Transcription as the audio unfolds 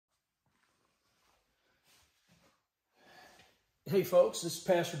Hey folks, this is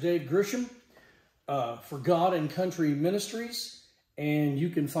Pastor Dave Grisham for God and Country Ministries, and you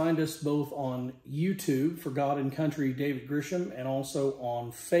can find us both on YouTube for God and Country David Grisham and also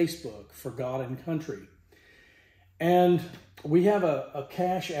on Facebook for God and Country. And we have a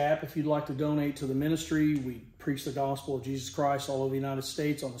cash app if you'd like to donate to the ministry. We preach the gospel of Jesus Christ all over the United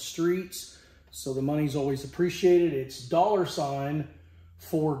States on the streets, so the money's always appreciated. It's $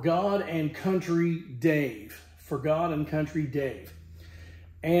 for God and Country Dave. For God and Country Dave.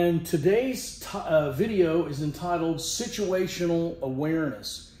 And today's video is entitled Situational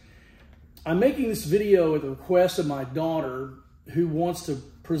Awareness. I'm making this video at the request of my daughter who wants to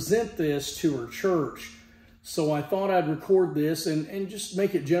present this to her church. So I thought I'd record this and just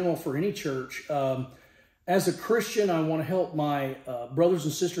make it general for any church. As a Christian, I want to help my brothers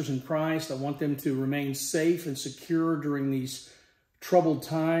and sisters in Christ. I want them to remain safe and secure during these troubled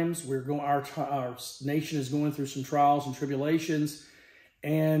times. Our nation is going through some trials and tribulations,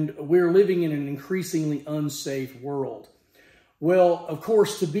 and we're living in an increasingly unsafe world. Well, of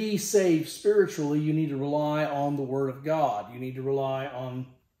course, to be safe spiritually, you need to rely on the Word of God. You need to rely on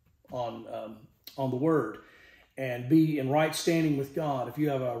the Word and be in right standing with God. If you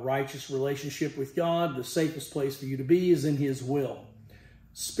have a righteous relationship with God, the safest place for you to be is in His will,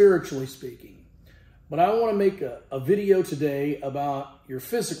 spiritually speaking. But I want to make a video today about your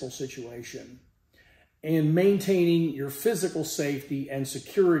physical situation and maintaining your physical safety and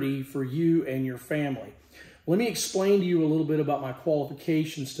security for you and your family. Let me explain to you a little bit about my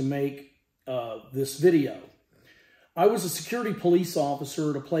qualifications to make this video. I was a security police officer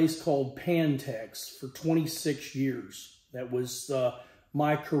at a place called Pantex for 26 years. That was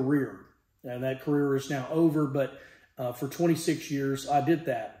my career. And that career is now over, but for 26 years I did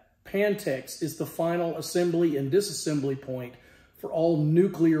that. Pantex is the final assembly and disassembly point for all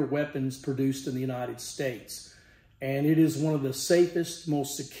nuclear weapons produced in the United States. And it is one of the safest,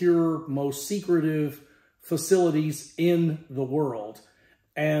 most secure, most secretive facilities in the world.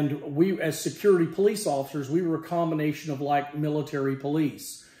 And we, as security police officers, we were a combination of like military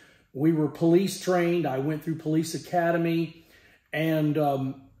police. We were police trained. I went through police academy, and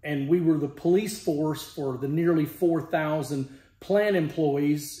we were the police force for the nearly 4,000 plant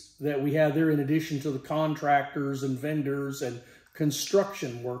employees that we had there, in addition to the contractors and vendors and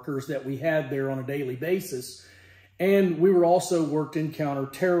construction workers that we had there on a daily basis. And we were also worked in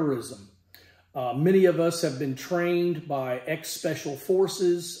counterterrorism. Many of us have been trained by ex-Special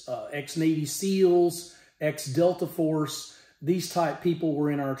Forces, ex-Navy SEALs, ex-Delta Force. These type people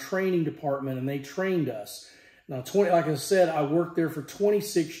were in our training department, and they trained us. Now, like I said, I worked there for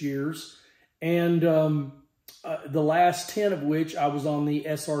 26 years, and the last 10 of which I was on the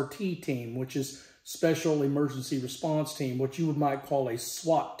SRT team, which is Special Emergency Response Team, what you might call a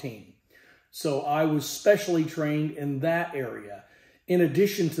SWAT team. So I was specially trained in that area. In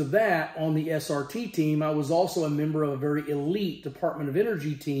addition to that, on the SRT team, I was also a member of a very elite Department of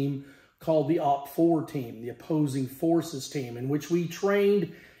Energy team called the OP4 team, the Opposing Forces team, in which we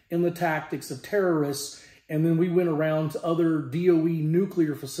trained in the tactics of terrorists. And then we went around to other DOE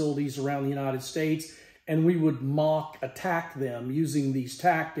nuclear facilities around the United States, and we would mock attack them using these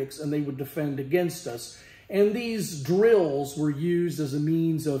tactics, and they would defend against us. And these drills were used as a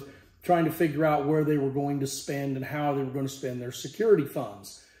means of trying to figure out where they were going to spend and how they were going to spend their security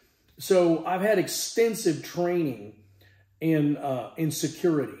funds. So I've had extensive training in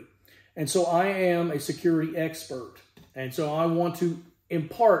security. And so I am a security expert. And so I want to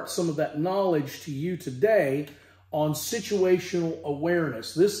impart some of that knowledge to you today on situational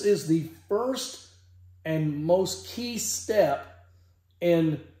awareness. This is the first and most key step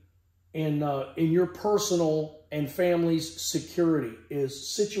in your personal and family's security is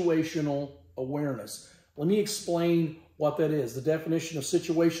situational awareness. Let me explain what that is. The definition of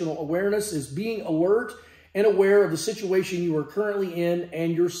situational awareness is being alert and aware of the situation you are currently in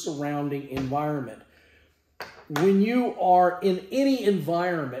and your surrounding environment. When you are in any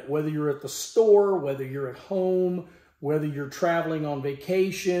environment, whether you're at the store, whether you're at home, whether you're traveling on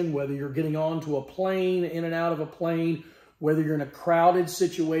vacation, whether you're getting onto a plane, in and out of a plane, whether you're in a crowded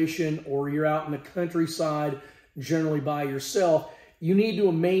situation or you're out in the countryside, generally by yourself, you need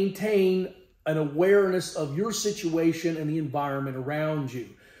to maintain an awareness of your situation and the environment around you.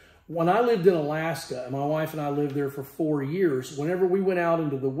 When I lived in Alaska, and my wife and I lived there for 4 years, whenever we went out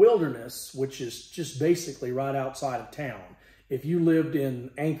into the wilderness, which is just basically right outside of town, if you lived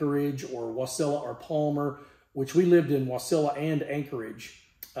in Anchorage or Wasilla or Palmer, which we lived in Wasilla and Anchorage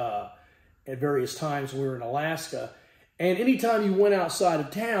at various times when we were in Alaska. And anytime you went outside of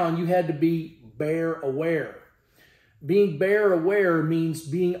town, you had to be bear aware. Being bear aware means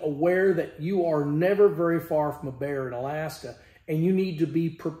being aware that you are never very far from a bear in Alaska. and you need to be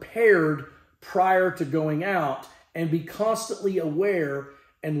prepared prior to going out and be constantly aware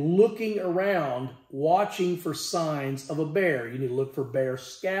and looking around, watching for signs of a bear. You need to look for bear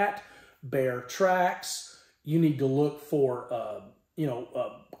scat, bear tracks. You need to look for,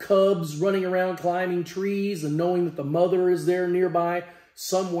 cubs running around climbing trees and knowing that the mother is there nearby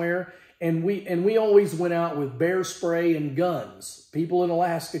somewhere. And we always went out with bear spray and guns. People in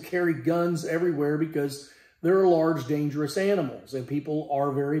Alaska carry guns everywhere because they're large, dangerous animals, and people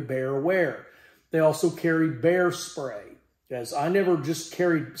are very bear aware. They also carry bear spray. As I never just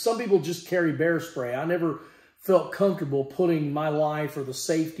carried, some people just carry bear spray. I never felt comfortable putting my life or the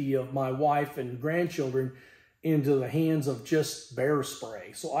safety of my wife and grandchildren into the hands of just bear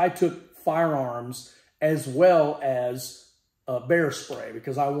spray. So I took firearms as well as bear spray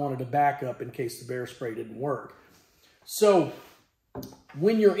because I wanted a backup in case the bear spray didn't work. So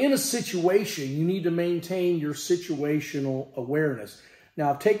when you're in a situation, you need to maintain your situational awareness. Now,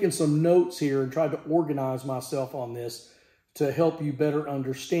 I've taken some notes here and tried to organize myself on this to help you better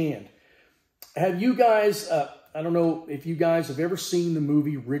understand. Have you guys, I don't know if you guys have ever seen the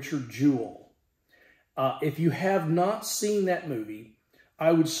movie Richard Jewell. If you have not seen that movie,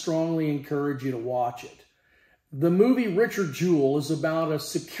 I would strongly encourage you to watch it. The movie Richard Jewell is about a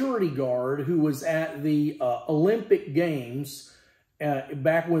security guard who was at the Olympic Games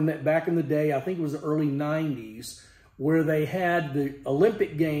back in the day, I think it was the early 90s, where they had the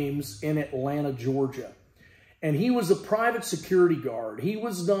Olympic Games in Atlanta, Georgia. And he was a private security guard. He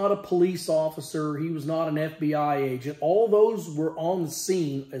was not a police officer. He was not an FBI agent. All those were on the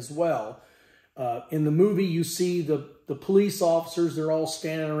scene as well. In the movie, you see the police officers, they're all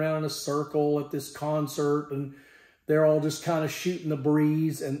standing around in a circle at this concert, and they're all just kind of shooting the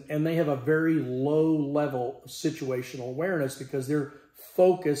breeze, and they have a very low level of situational awareness because they're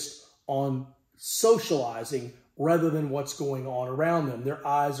focused on socializing rather than what's going on around them. Their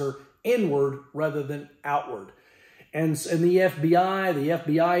eyes are inward rather than outward. And the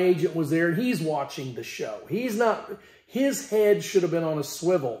FBI agent was there, and he's watching the show. His head should have been on a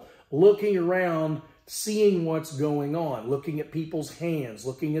swivel, looking around, seeing what's going on, looking at people's hands,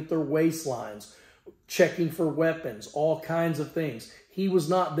 looking at their waistlines, checking for weapons, all kinds of things. He was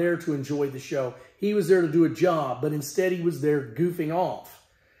not there to enjoy the show. He was there to do a job, but instead he was there goofing off.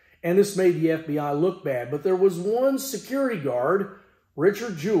 And this made the FBI look bad. But there was one security guard,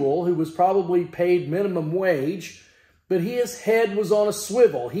 Richard Jewell, who was probably paid minimum wage, but his head was on a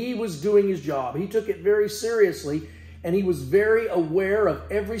swivel. He was doing his job. He took it very seriously, and he was very aware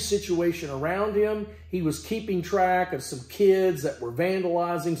of every situation around him. He was keeping track of some kids that were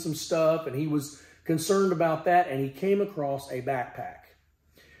vandalizing some stuff, and he was concerned about that, and he came across a backpack.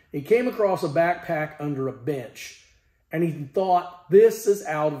 He came across a backpack under a bench, and he thought, this is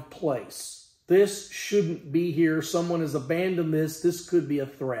out of place. This shouldn't be here. Someone has abandoned this. This could be a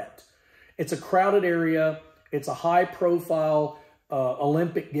threat. It's a crowded area. It's a high-profile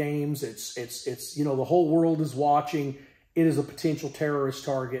Olympic Games. It's the whole world is watching. It is a potential terrorist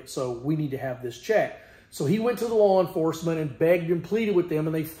target, so we need to have this checked. So he went to the law enforcement and begged and pleaded with them,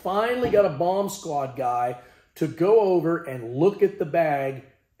 and they finally got a bomb squad guy to go over and look at the bag,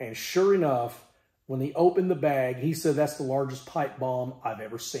 and sure enough, when he opened the bag, he said, that's the largest pipe bomb I've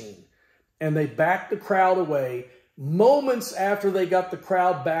ever seen. And they backed the crowd away. Moments after they got the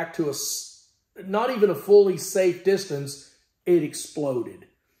crowd back to not even a fully safe distance, it exploded.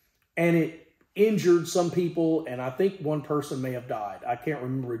 And it injured some people, and I think one person may have died. I can't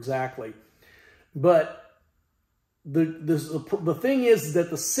remember exactly. But the thing is that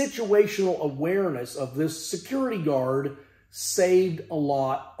the situational awareness of this security guard saved a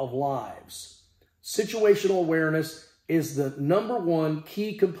lot of lives. Situational awareness is the #1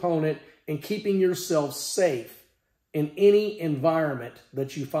 key component in keeping yourself safe in any environment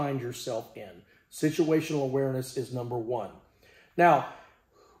that you find yourself in. Situational awareness is #1. Now,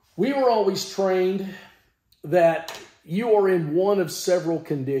 we were always trained that you are in one of several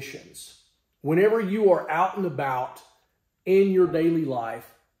conditions. Whenever you are out and about in your daily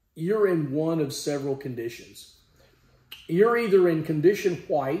life, you're in one of several conditions. You're either in condition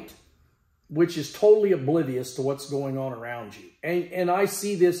white, which is totally oblivious to what's going on around you. And I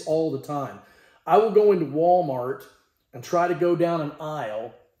see this all the time. I will go into Walmart and try to go down an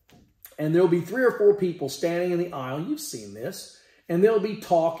aisle, and there'll be 3 or 4 people standing in the aisle. You've seen this. And they'll be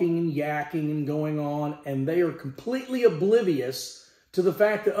talking and yakking and going on, and they are completely oblivious to the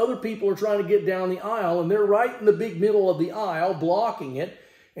fact that other people are trying to get down the aisle, and they're right in the big middle of the aisle, blocking it,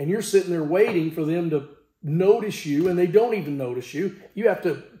 and you're sitting there waiting for them to notice you, and they don't even notice you. You have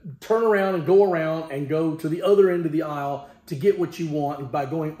to turn around and go to the other end of the aisle to get what you want by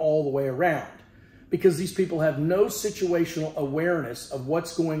going all the way around. because these people have no situational awareness of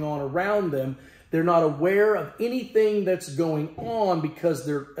what's going on around them. They're not aware of anything that's going on because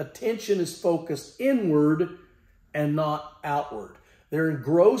their attention is focused inward and not outward. They're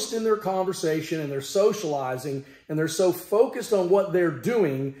engrossed in their conversation and they're socializing, and they're so focused on what they're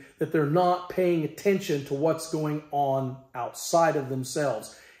doing that they're not paying attention to what's going on outside of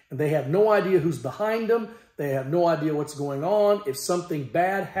themselves. And they have no idea who's behind them. They have no idea what's going on. If something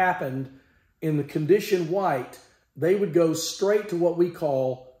bad happened in the condition white, they would go straight to what we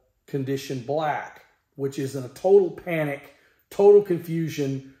call condition black, which is in a total panic, total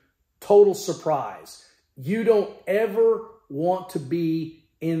confusion, total surprise. You don't ever want to be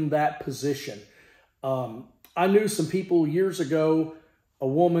in that position. I knew some people years ago, a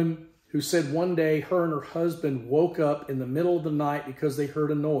woman who said one day her and her husband woke up in the middle of the night because they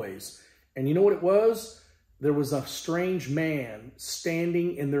heard a noise. And you know what it was? There was a strange man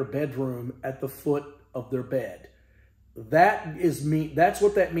standing in their bedroom at the foot of their bed. That's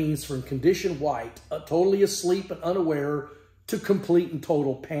what that means from condition white, totally asleep and unaware, to complete and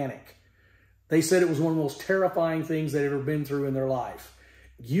total panic. They said it was one of the most terrifying things they'd ever been through in their life.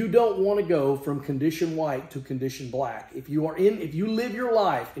 You don't want to go from condition white to condition black. If you live your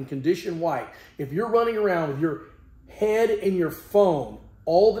life in condition white, if you're running around with your head in your phone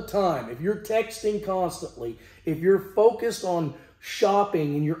all the time, if you're texting constantly, if you're focused on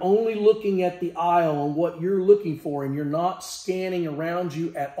shopping and you're only looking at the aisle on what you're looking for and you're not scanning around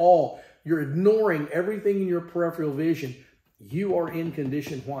you at all, you're ignoring everything in your peripheral vision, you are in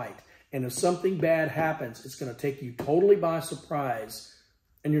condition white. And if something bad happens, it's going to take you totally by surprise,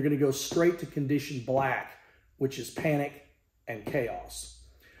 and you're going to go straight to condition black, which is panic and chaos.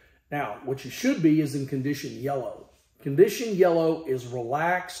 Now, what you should be is in condition yellow. Condition yellow is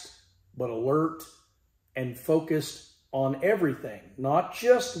relaxed, but alert and focused on everything, not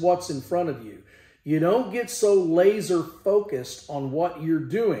just what's in front of you. You don't get so laser focused on what you're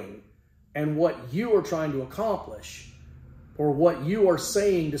doing and what you are trying to accomplish, or what you are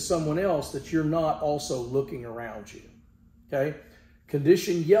saying to someone else, that you're not also looking around you, okay?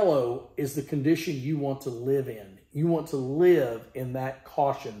 Condition yellow is the condition you want to live in. You want to live in that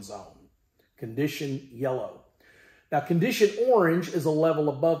caution zone, condition yellow. Now, condition orange is a level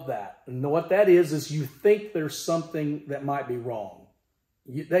above that. And what that is you think there's something that might be wrong.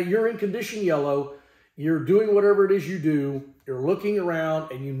 That you're in condition yellow, you're doing whatever it is you do, you're looking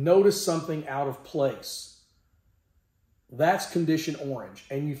around, and you notice something out of place. That's condition orange,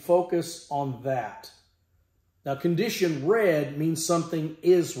 and you focus on that. Now, condition red means something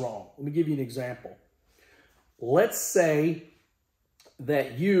is wrong. Let me give you an example. Let's say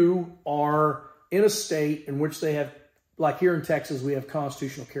that you are in a state in which they have, like here in Texas, we have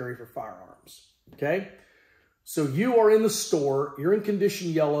constitutional carry for firearms, okay? So you are in the store, you're in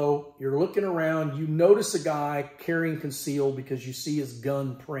condition yellow, you're looking around, you notice a guy carrying concealed because you see his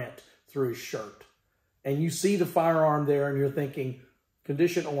gun print through his shirt. And you see the firearm there and you're thinking,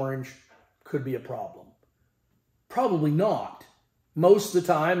 condition orange could be a problem. Probably not. Most of the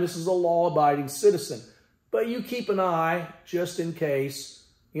time, this is a law-abiding citizen. But you keep an eye just in case,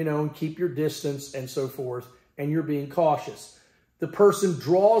 and keep your distance and so forth, and you're being cautious. The person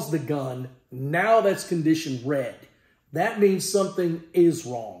draws the gun. Now that's condition red. That means something is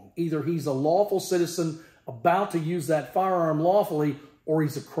wrong. Either he's a lawful citizen about to use that firearm lawfully, or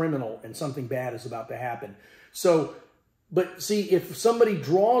he's a criminal and something bad is about to happen. So, but see, if somebody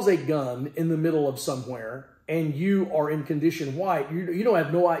draws a gun in the middle of somewhere and you are in condition white, you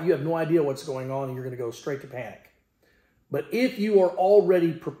have no idea what's going on, and you're going to go straight to panic. But if you are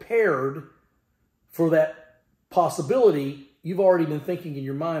already prepared for that possibility, you've already been thinking in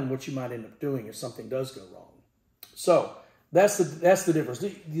your mind what you might end up doing if something does go wrong. So that's the difference.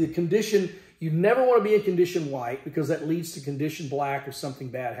 The condition, you never want to be in condition white because that leads to condition black if something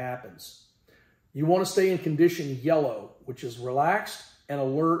bad happens. You want to stay in condition yellow, which is relaxed and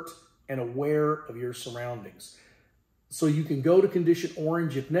alert and aware of your surroundings. So you can go to condition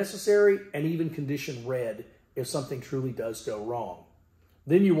orange if necessary, and even condition red if something truly does go wrong.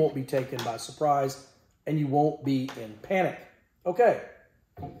 Then you won't be taken by surprise and you won't be in panic. Okay.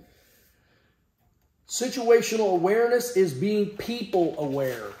 Situational awareness is being people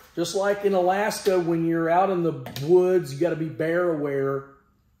aware. Just like in Alaska, when you're out in the woods, you got to be bear aware.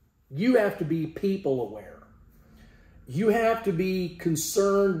 You have to be people aware. You have to be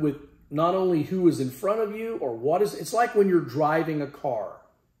concerned with not only who is in front of you or what is. It's like when you're driving a car.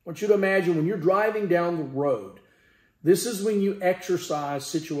 I want you to imagine when you're driving down the road, this is when you exercise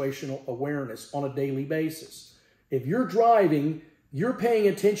situational awareness on a daily basis. If you're driving, you're paying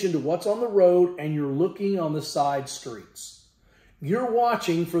attention to what's on the road and you're looking on the side streets. you're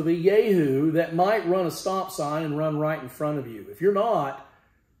watching for the yahoo that might run a stop sign and run right in front of you. If you're not,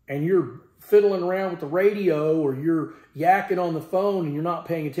 and you're fiddling around with the radio or you're yakking on the phone and you're not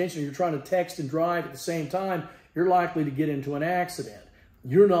paying attention, you're trying to text and drive at the same time, you're likely to get into an accident.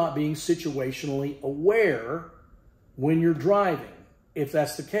 You're not being situationally aware when you're driving, if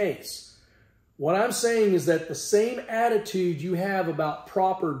that's the case. What I'm saying is that the same attitude you have about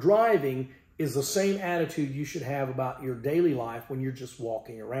proper driving is the same attitude you should have about your daily life when you're just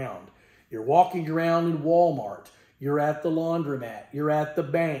walking around. You're walking around in Walmart. You're at the laundromat. You're at the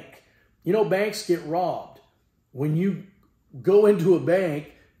bank. You know, banks get robbed. When you go into a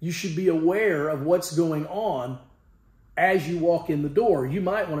bank, you should be aware of what's going on as you walk in the door. You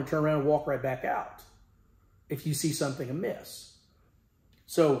might want to turn around and walk right back out if you see something amiss.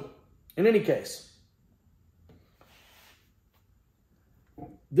 So, in any case,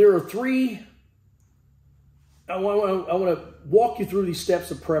 there are three. I want to walk you through these steps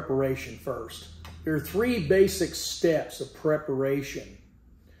of preparation first. There are three basic steps of preparation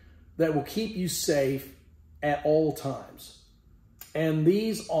that will keep you safe at all times. And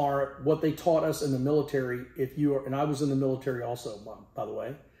these are what they taught us in the military. If you are, and I was in the military also, by the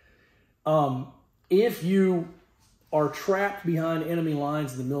way. If you are trapped behind enemy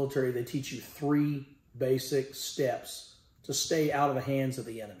lines in the military, they teach you three basic steps to stay out of the hands of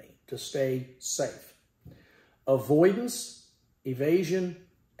the enemy, to stay safe. Avoidance, evasion,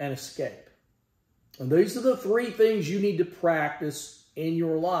 and escape. And these are the three things you need to practice in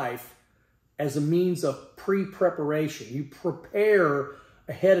your life as a means of pre-preparation. You prepare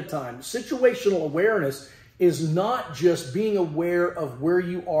ahead of time. Situational awareness is not just being aware of where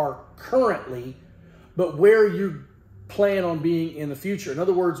you are currently, but where you plan on being in the future. In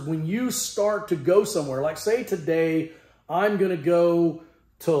other words, when you start to go somewhere, like say today, I'm going to go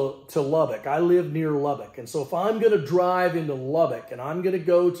to Lubbock. I live near Lubbock. And so if I'm going to drive into Lubbock and I'm going to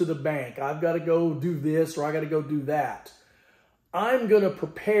go to the bank, I've got to go do this or I got to go do that. I'm going to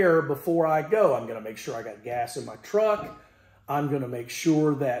prepare before I go. I'm going to make sure I got gas in my truck. I'm going to make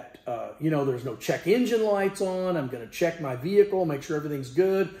sure that, there's no check engine lights on. I'm going to check my vehicle, make sure everything's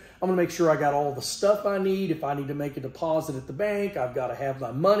good. I'm going to make sure I got all the stuff I need. If I need to make a deposit at the bank, I've got to have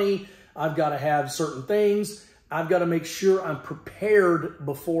my money. I've got to have certain things. I've got to make sure I'm prepared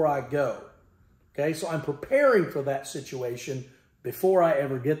before I go. Okay, so I'm preparing for that situation before I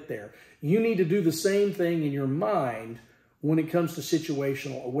ever get there. You need to do the same thing in your mind when it comes to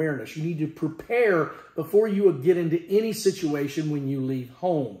situational awareness. You need to prepare before you get into any situation when you leave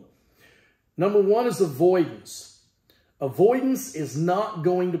home. Number one is avoidance. Avoidance is not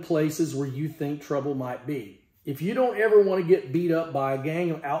going to places where you think trouble might be. If you don't ever want to get beat up by a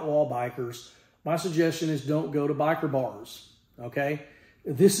gang of outlaw bikers, my suggestion is don't go to biker bars, okay?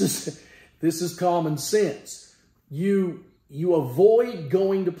 This is common sense. You avoid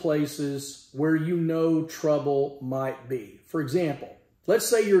going to places where you know trouble might be. For example, let's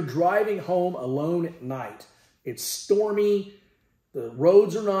say you're driving home alone at night. It's stormy, the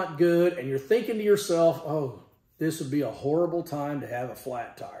roads are not good, and you're thinking to yourself, oh, this would be a horrible time to have a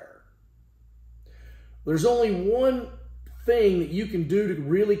flat tire. There's only one thing that you can do to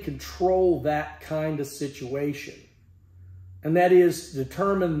really control that kind of situation. And that is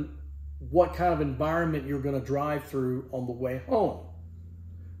determine what kind of environment you're going to drive through on the way home.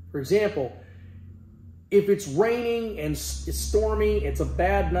 For example, if it's raining and it's stormy, it's a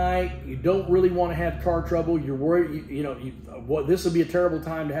bad night, you don't really want to have car trouble, you're worried, this would be a terrible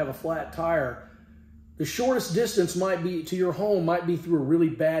time to have a flat tire. The shortest distance to your home might be through a really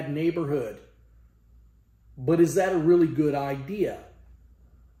bad neighborhood. But is that a really good idea?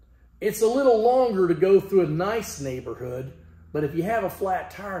 It's a little longer to go through a nice neighborhood, but if you have a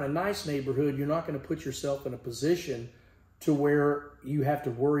flat tire in a nice neighborhood, you're not going to put yourself in a position to where you have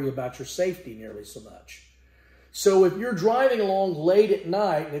to worry about your safety nearly so much. So if you're driving along late at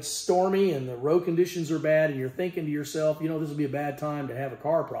night and it's stormy and the road conditions are bad and you're thinking to yourself, this would be a bad time to have a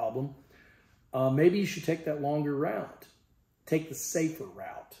car problem, maybe you should take that longer route. Take the safer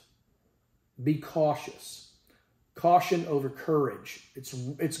route. Be cautious. Caution over courage. It's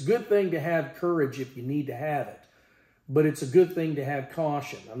a good thing to have courage if you need to have it, but it's a good thing to have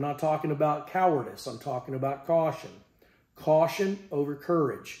caution. I'm not talking about cowardice. I'm talking about caution. Caution over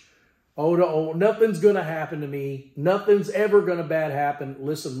courage. Oh, no, nothing's going to happen to me. Nothing's ever going to bad happen.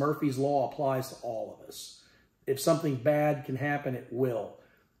 Listen, Murphy's Law applies to all of us. If something bad can happen, it will.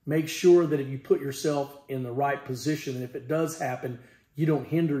 Make sure that if you put yourself in the right position, and if it does happen, you don't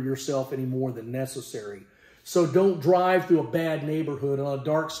hinder yourself any more than necessary. So don't drive through a bad neighborhood on a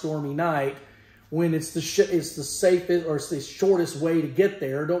dark, stormy night when it's the safest or it's the shortest way to get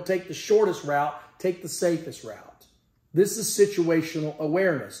there. Don't take the shortest route. Take the safest route. This is situational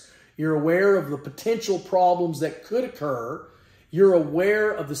awareness. You're aware of the potential problems that could occur. You're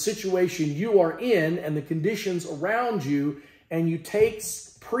aware of the situation you are in and the conditions around you, and you take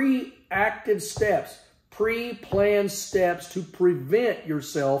pre-active steps, pre-planned steps to prevent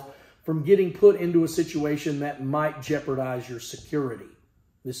yourself from getting put into a situation that might jeopardize your security.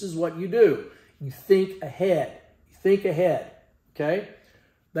 This is what you do. You think ahead. You think ahead, okay?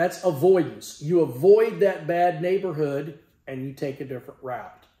 That's avoidance. You avoid that bad neighborhood and you take a different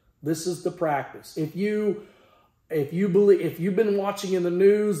route. This is the practice. If you've been watching in the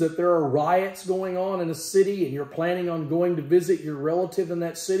news that there are riots going on in a city and you're planning on going to visit your relative in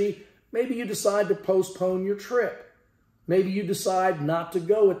that city, maybe you decide to postpone your trip. Maybe you decide not to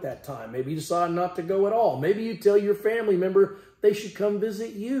go at that time. Maybe you decide not to go at all. Maybe you tell your family member they should come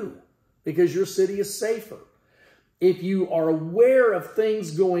visit you because your city is safer. If you are aware of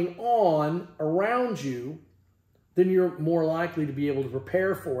things going on around you, then you're more likely to be able to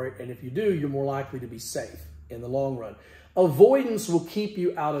prepare for it. And if you do, you're more likely to be safe in the long run. Avoidance will keep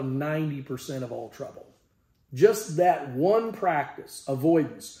you out of 90% of all trouble. Just that one practice,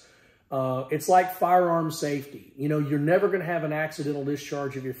 avoidance. It's like firearm safety. You know, you're never going to have an accidental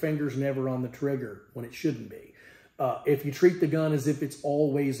discharge if your finger's never on the trigger when it shouldn't be. If you treat the gun as if it's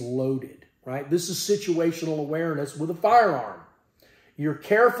always loaded, right? This is situational awareness with a firearm. You're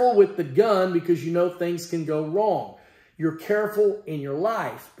careful with the gun because you know things can go wrong. You're careful in your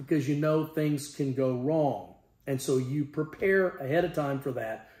life because you know things can go wrong. And so you prepare ahead of time for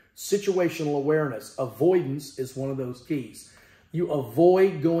that. Situational awareness, avoidance is one of those keys. You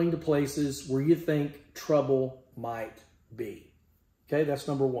avoid going to places where you think trouble might be. Okay, that's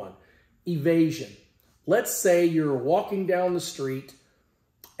number one. Evasion. Let's say you're walking down the street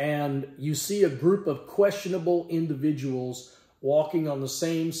and you see a group of questionable individuals walking on the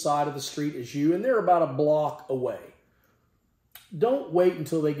same side of the street as you, and they're about a block away. Don't wait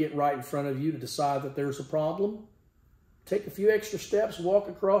until they get right in front of you to decide that there's a problem. Take a few extra steps, walk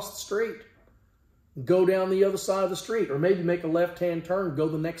across the street. Go down the other side of the street, or maybe make a left-hand turn, go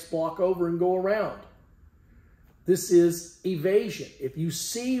the next block over and go around. This is evasion. If you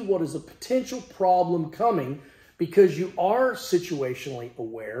see what is a potential problem coming, because you are situationally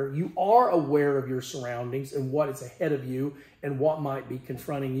aware, you are aware of your surroundings and what is ahead of you and what might be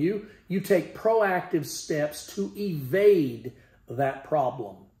confronting you, you take proactive steps to evade that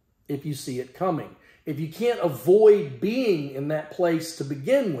problem if you see it coming. If you can't avoid being in that place to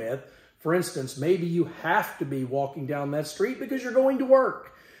begin with, for instance, maybe you have to be walking down that street because you're going to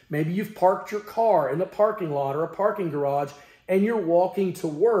work. Maybe you've parked your car in the parking lot or a parking garage and you're walking to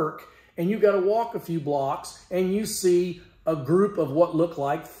work and you got to walk a few blocks and you see a group of what look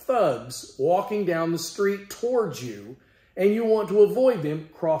like thugs walking down the street towards you and you want to avoid them.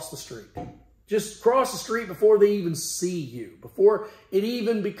 Cross the street. Just cross the street before they even see you, before it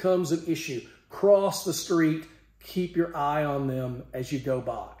even becomes an issue. Cross the street. Keep your eye on them as you go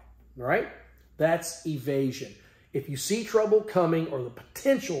by. Right? That's evasion. If you see trouble coming or the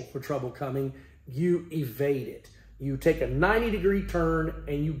potential for trouble coming, you evade it. You take a 90-degree turn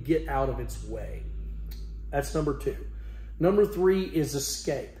and you get out of its way. That's number two. Number three is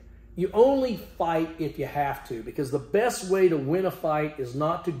escape. You only fight if you have to, because the best way to win a fight is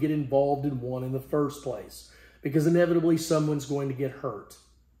not to get involved in one in the first place, because inevitably someone's going to get hurt.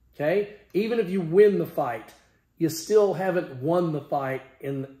 Okay? Even if you win the fight, you still haven't won the fight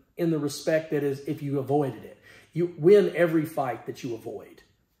in the respect that is if you avoided it. You win every fight that you avoid.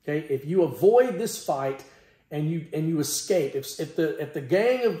 Okay? If you avoid this fight and you escape, if the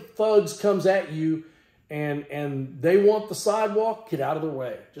gang of thugs comes at you and they want the sidewalk, get out of their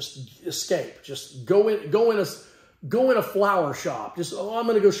way. Just escape. Just go in a flower shop. Just, oh, I'm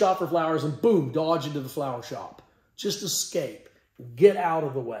going to go shop for flowers, and boom, dodge into the flower shop. Just escape. Get out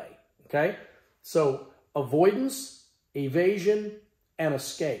of the way. Okay? So avoidance, evasion, and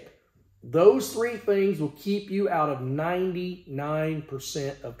escape. Those three things will keep you out of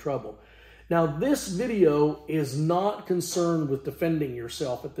 99% of trouble. Now, this video is not concerned with defending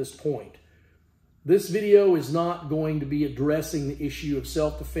yourself at this point. This video is not going to be addressing the issue of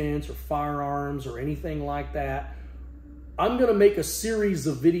self-defense or firearms or anything like that. I'm going to make a series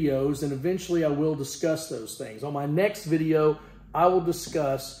of videos, and eventually I will discuss those things. On my next video, I will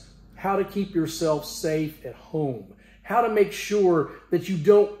discuss how to keep yourself safe at home, how to make sure that you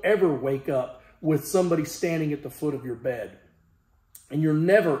don't ever wake up with somebody standing at the foot of your bed, and you're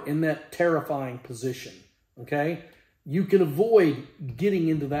never in that terrifying position, okay? You can avoid getting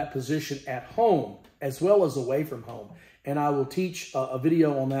into that position at home as well as away from home, and I will teach a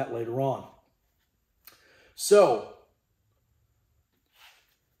video on that later on. So,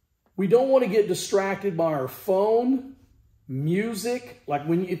 we don't want to get distracted by our phone music, like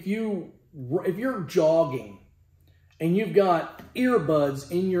if you're jogging and you've got earbuds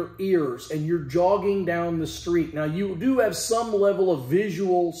in your ears and you're jogging down the street. Now, you do have some level of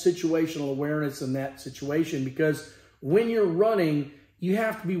visual situational awareness in that situation, because when you're running, you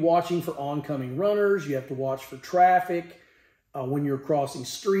have to be watching for oncoming runners. You have to watch for traffic. When you're crossing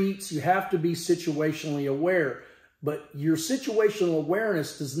streets, you have to be situationally aware. But your situational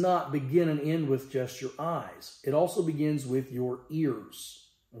awareness does not begin and end with just your eyes. It also begins with your ears,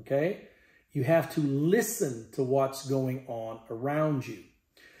 okay? You have to listen to what's going on around you.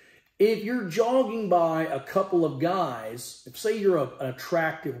 If you're jogging by a couple of guys, if say you're an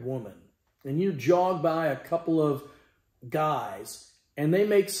attractive woman, and you jog by a couple of guys, and they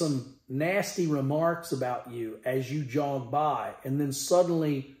make some nasty remarks about you as you jog by, and then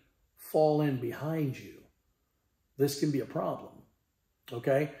suddenly fall in behind you, this can be a problem,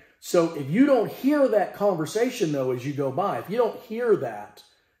 okay? So if you don't hear that conversation, though, as you go by, if you don't hear that,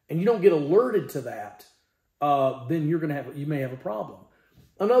 and you don't get alerted to that, then you may have a problem.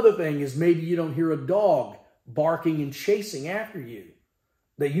 Another thing is maybe you don't hear a dog barking and chasing after you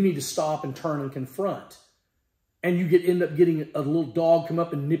that you need to stop and turn and confront. And you end up getting a little dog come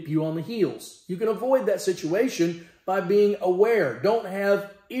up and nip you on the heels. You can avoid that situation by being aware. Don't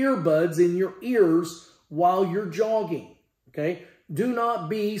have earbuds in your ears while you're jogging, okay? Do not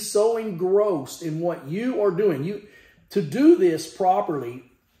be so engrossed in what you are doing. To do this properly,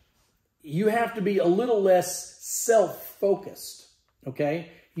 you have to be a little less self-focused,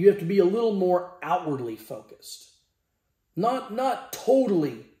 okay? You have to be a little more outwardly focused. Not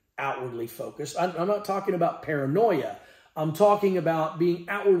totally outwardly focused. I'm not talking about paranoia. I'm talking about being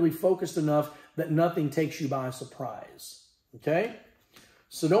outwardly focused enough that nothing takes you by surprise, okay?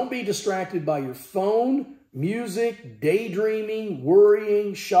 So don't be distracted by your phone, music, daydreaming,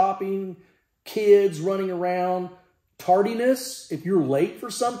 worrying, shopping, kids running around, tardiness. If you're late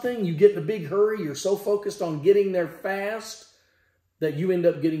for something, you get in a big hurry, you're so focused on getting there fast that you end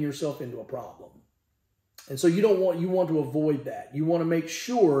up getting yourself into a problem. And so you want to avoid that. You want to make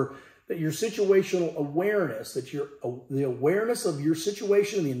sure that your situational awareness, that the awareness of your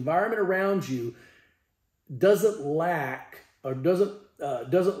situation and the environment around you doesn't lack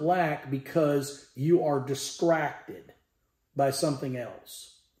because you are distracted by something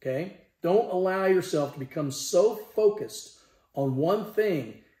else, okay? Don't allow yourself to become so focused on one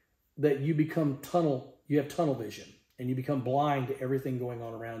thing that you have tunnel vision and you become blind to everything going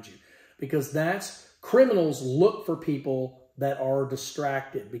on around you. Because criminals look for people that are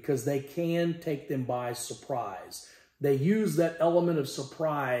distracted because they can take them by surprise. They use that element of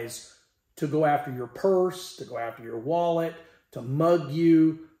surprise to go after your purse, to go after your wallet, to mug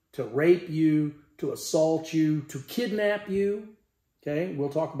you, to rape you, to assault you, to kidnap you. Okay, we'll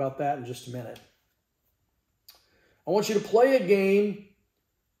talk about that in just a minute. I want you to play a game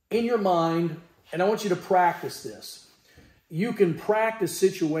in your mind, and I want you to practice this. You can practice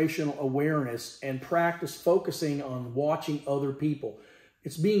situational awareness and practice focusing on watching other people.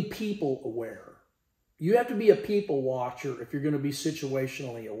 It's being people aware. You have to be a people watcher if you're going to be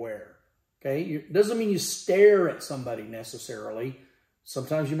situationally aware. Okay, it doesn't mean you stare at somebody necessarily.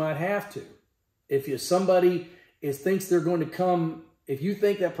 Sometimes you might have to. If somebody thinks they're going to come, if you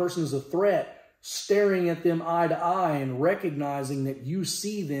think that person is a threat, staring at them eye to eye and recognizing that you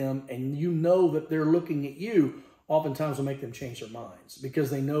see them and you know that they're looking at you, oftentimes will make them change their minds because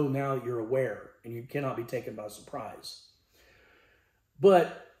they know now that you're aware and you cannot be taken by surprise.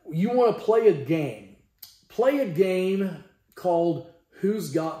 But you want to play a game. Play a game called Who's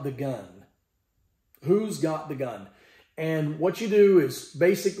Got the Gun? Who's Got the Gun? And what you do is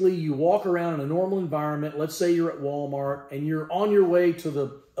basically you walk around in a normal environment. Let's say you're at Walmart and you're on your way to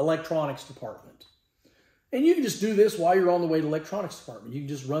the electronics department. And you can just do this while you're on the way to the electronics department. You can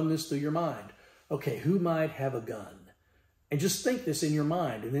just run this through your mind. Okay, who might have a gun? And just think this in your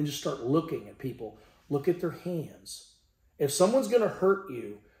mind and then just start looking at people. Look at their hands. If someone's going to hurt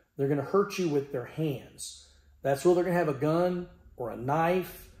you, they're going to hurt you with their hands. That's where they're going to have a gun or a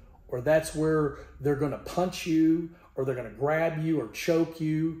knife, or that's where they're going to punch you, or they're going to grab you or choke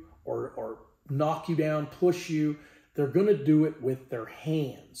you or knock you down, push you. They're going to do it with their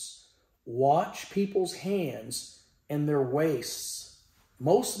hands. Watch people's hands and their waists.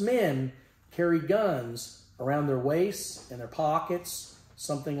 Most men carry guns around their waists and their pockets,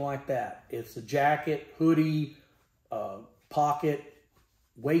 something like that. It's a jacket, hoodie, pocket,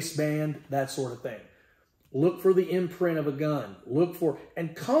 waistband, that sort of thing. Look for the imprint of a gun. Look for,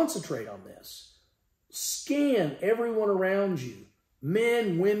 and concentrate on this. Scan everyone around you.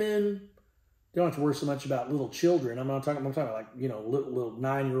 Men, women. You don't have to worry so much about little children. I'm talking about like, little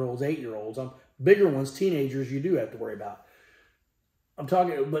 9-year-olds, 8-year-olds. Bigger ones, teenagers, you do have to worry about.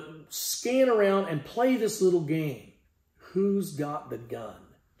 but scan around and play this little game. Who's got the gun?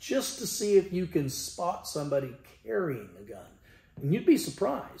 Just to see if you can spot somebody carrying a gun. And you'd be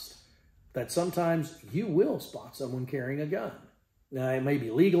surprised that sometimes you will spot someone carrying a gun. Now, it may be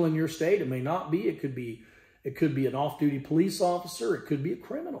legal in your state. It may not be. It could be an off-duty police officer. It could be a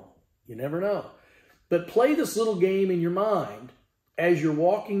criminal. You never know. But play this little game in your mind as you're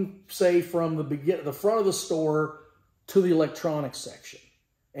walking, say, from the front of the store to the electronics section.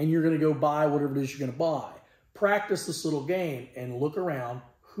 And you're going to go buy whatever it is you're going to buy. Practice this little game and look around.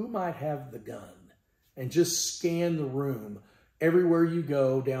 Who might have the gun? And just scan the room. Everywhere you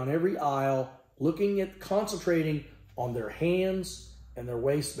go, down every aisle, concentrating on their hands and their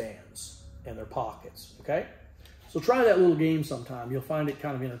waistbands and their pockets, okay? So try that little game sometime. You'll find it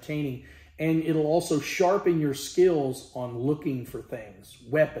kind of entertaining, and it'll also sharpen your skills on looking for things,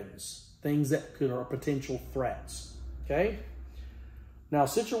 weapons, things that are potential threats, okay? Now,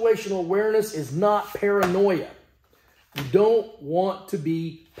 situational awareness is not paranoia. You don't want to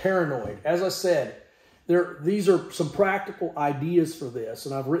be paranoid. As I said, these are some practical ideas for this,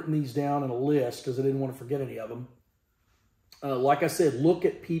 and I've written these down in a list because I didn't want to forget any of them. Like I said, look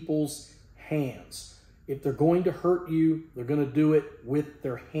at people's hands. If they're going to hurt you, they're going to do it with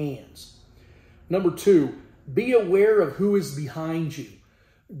their hands. Number 2, be aware of who is behind you.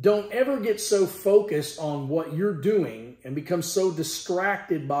 Don't ever get so focused on what you're doing and become so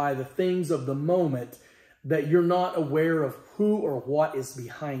distracted by the things of the moment that you're not aware of who or what is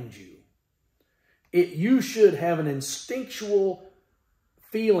behind you. You should have an instinctual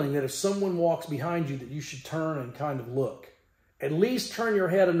feeling that if someone walks behind you, that you should turn and kind of look. At least turn your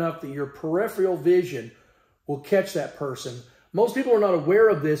head enough that your peripheral vision will catch that person. Most people are not aware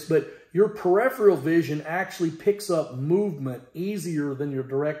of this, but your peripheral vision actually picks up movement easier than your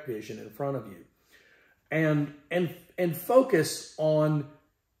direct vision in front of you. And focus on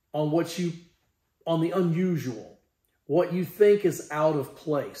the unusual, what you think is out of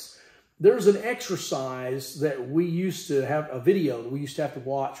place. There's an exercise that we used to have, a video that we used to have to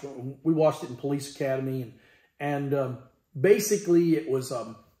watch. We watched it in Police Academy, and basically it was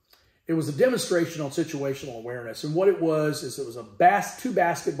a demonstration on situational awareness. And what it was is it was two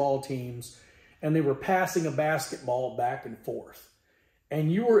basketball teams, and they were passing a basketball back and forth.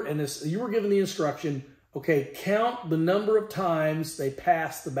 And you were given the instruction, okay, count the number of times they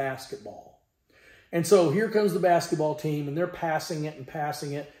passed the basketball. And so here comes the basketball team, and they're passing it and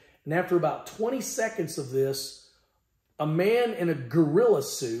passing it. And after about 20 seconds of this, a man in a gorilla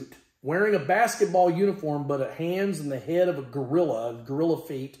suit, wearing a basketball uniform, but a hands and the head of a gorilla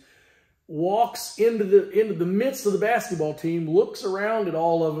feet, walks into the midst of the basketball team, looks around at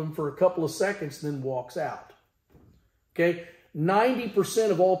all of them for a couple of seconds, and then walks out. Okay?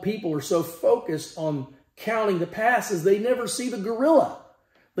 90% of all people are so focused on counting the passes, they never see the gorilla.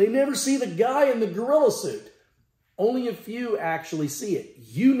 They never see the guy in the gorilla suit. Only a few actually see it.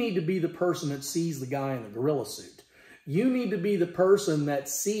 You need to be the person that sees the guy in the gorilla suit. You need to be the person that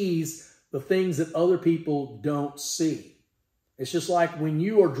sees the things that other people don't see. It's just like when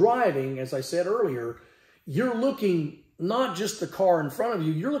you are driving, as I said earlier, you're looking not just the car in front of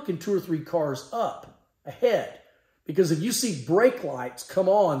you, you're looking 2 or 3 cars up ahead. Because if you see brake lights come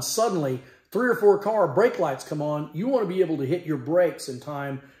on suddenly, 3 or 4 car brake lights come on, you want to be able to hit your brakes in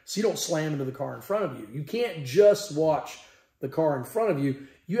time so you don't slam into the car in front of you. You can't just watch the car in front of you.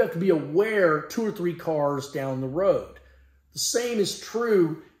 You have to be aware 2 or 3 cars down the road. The same is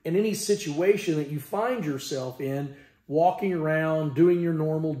true in any situation that you find yourself in, walking around, doing your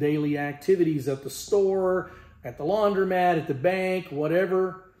normal daily activities at the store, at the laundromat, at the bank,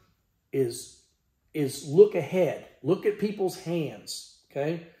 whatever, is look ahead. Look at people's hands,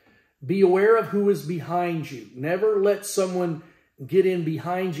 okay? Be aware of who is behind you. Never let someone get in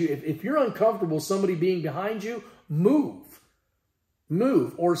behind you. If you're uncomfortable with somebody being behind you, move.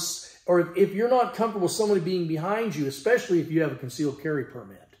 Move. Or if you're not comfortable with somebody being behind you, especially if you have a concealed carry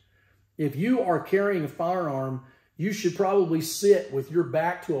permit, if you are carrying a firearm, you should probably sit with your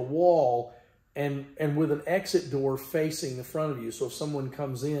back to a wall and with an exit door facing the front of you. So if someone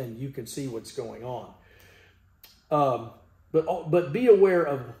comes in, you can see what's going on. But be aware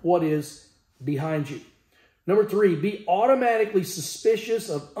of what is behind you. Number 3, be automatically suspicious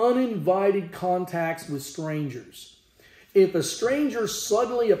of uninvited contacts with strangers. If a stranger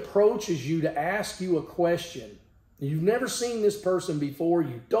suddenly approaches you to ask you a question, you've never seen this person before,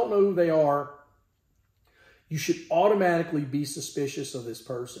 you don't know who they are, you should automatically be suspicious of this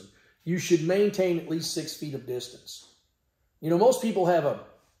person. You should maintain at least 6 feet of distance. You know, most people have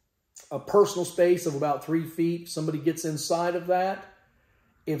a personal space of about 3 feet. Somebody gets inside of that.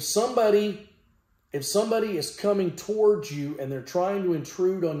 If somebody If somebody is coming towards you and they're trying to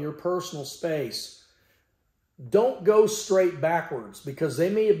intrude on your personal space, don't go straight backwards because they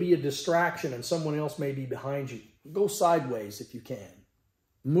may be a distraction and someone else may be behind you. Go sideways if you can.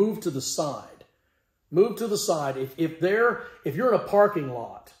 Move to the side. Move to the side. If you're in a parking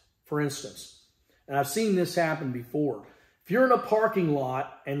lot, for instance, and I've seen this happen before. If you're in a parking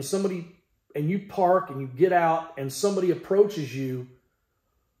lot and you park and you get out and somebody approaches you,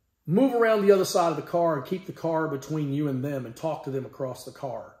 move around the other side of the car and keep the car between you and them and talk to them across the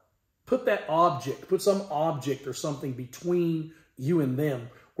car. Put some object or something between you and them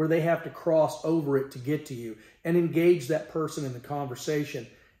where they have to cross over it to get to you, and engage that person in the conversation,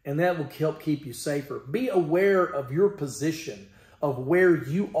 and that will help keep you safer. Be aware of your position, of where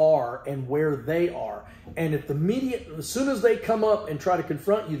you are and where they are. And as soon as they come up and try to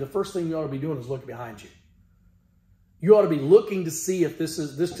confront you, the first thing you ought to be doing is looking behind you. You ought to be looking to see if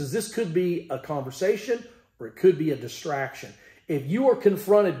because this could be a conversation or it could be a distraction. If you are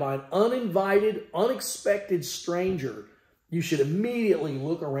confronted by an uninvited, unexpected stranger, you should immediately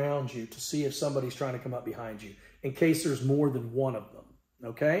look around you to see if somebody's trying to come up behind you, in case there's more than one of them,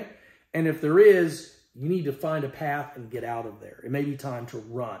 okay? And if there is, you need to find a path and get out of there. It may be time to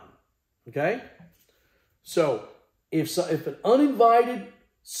run, okay? So if an uninvited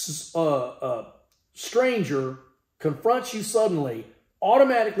stranger confronts you suddenly,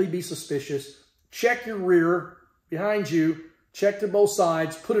 automatically be suspicious. Check your rear behind you. Check to both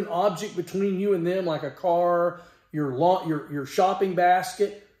sides. Put an object between you and them, like a car, your shopping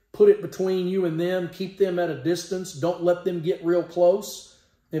basket. Put it between you and them. Keep them at a distance. Don't let them get real close.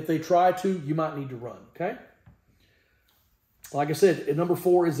 If they try to, you might need to run, okay? Like I said, number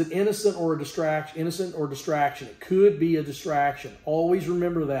 4, is it innocent or a distraction? Innocent or distraction. It could be a distraction. Always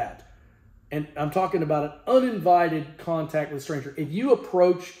remember that. And I'm talking about an uninvited contact with a stranger. If you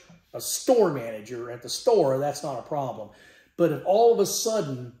approach a store manager at the store, that's not a problem. But if all of a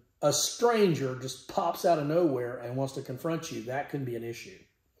sudden a stranger just pops out of nowhere and wants to confront you, that can be an issue,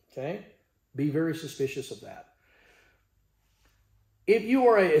 okay? Be very suspicious of that. If you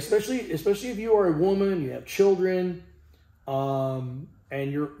are especially if you are a woman, you have children, and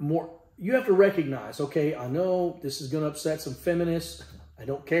you have to recognize, okay, I know this is going to upset some feminists. I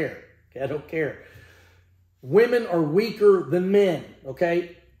don't care. Okay, I don't care. Women are weaker than men,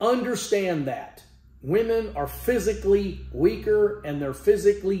 okay? Understand that. Women are physically weaker and they're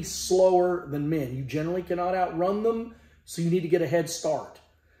physically slower than men. You generally cannot outrun them, so you need to get a head start.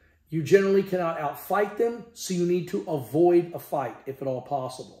 You generally cannot outfight them, so you need to avoid a fight if at all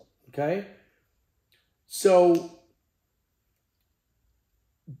possible, okay? So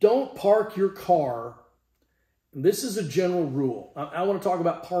don't park your car. This is a general rule. I want to talk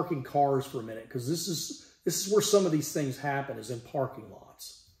about parking cars for a minute, because this is where some of these things happen, is in parking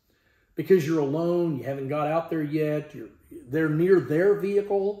lots. Because you're alone, you haven't got out there yet, they're near their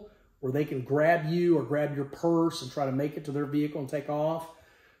vehicle where they can grab you or grab your purse and try to make it to their vehicle and take off.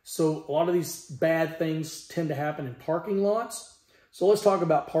 So a lot of these bad things tend to happen in parking lots. So let's talk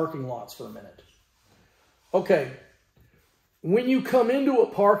about parking lots for a minute. Okay, when you come into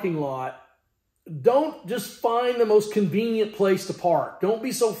a parking lot, don't just find the most convenient place to park. Don't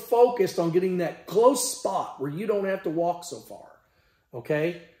be so focused on getting that close spot where you don't have to walk so far,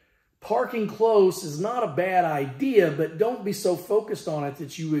 okay? Parking close is not a bad idea, but don't be so focused on it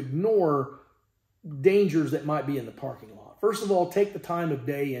that you ignore dangers that might be in the parking lot. First of all, take the time of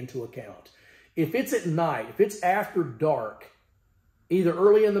day into account. If it's at night, if it's after dark, either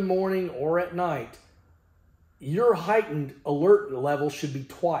early in the morning or at night, your heightened alert level should be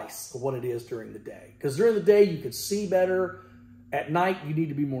twice of what it is during the day. Because during the day, you can see better. At night, you need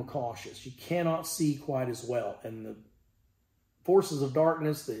to be more cautious. You cannot see quite as well. And the forces of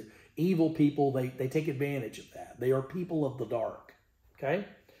darkness, the evil people, they take advantage of that. They are people of the dark, okay?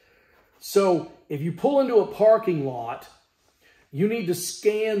 So if you pull into a parking lot, you need to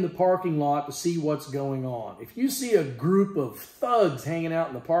scan the parking lot to see what's going on. If you see a group of thugs hanging out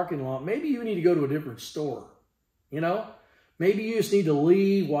in the parking lot, maybe you need to go to a different store. You know, maybe you just need to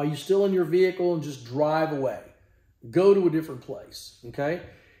leave while you're still in your vehicle and just drive away. Go to a different place, okay?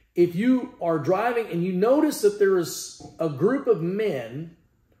 If you are driving and you notice that there is a group of men,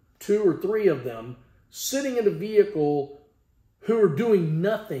 2 or 3 of them, sitting in a vehicle who are doing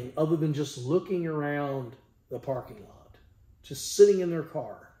nothing other than just looking around the parking lot, just sitting in their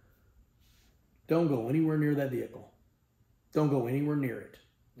car, don't go anywhere near that vehicle. Don't go anywhere near it,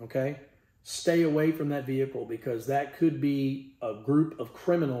 okay? Stay away from that vehicle, because that could be a group of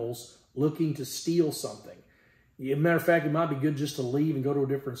criminals looking to steal something. As a matter of fact, it might be good just to leave and go to a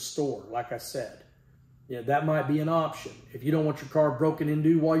different store, like I said. Yeah, that might be an option. If you don't want your car broken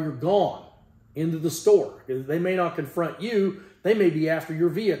into while you're gone, into the store. They may not confront you. They may be after your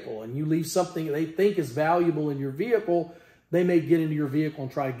vehicle, and you leave something they think is valuable in your vehicle. They may get into your vehicle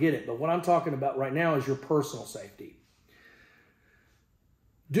and try to get it. But what I'm talking about right now is your personal safety.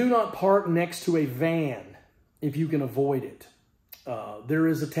 Do not park next to a van if you can avoid it. There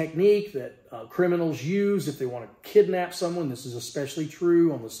is a technique that criminals use if they want to kidnap someone. This is especially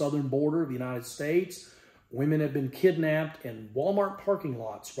true on the southern border of the United States. Women have been kidnapped in Walmart parking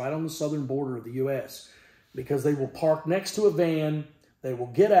lots right on the southern border of the U.S. because they will park next to a van. They will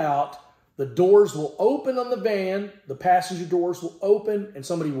get out. The doors will open on the van. The passenger doors will open, and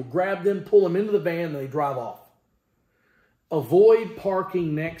somebody will grab them, pull them into the van, and they drive off. Avoid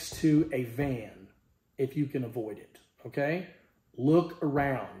parking next to a van if you can avoid it, okay? Look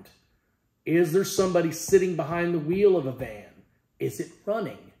around. Is there somebody sitting behind the wheel of a van? Is it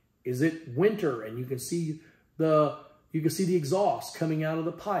running? Is it winter and you can see the exhaust coming out of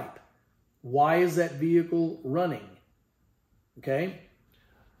the pipe? Why is that vehicle running? Okay?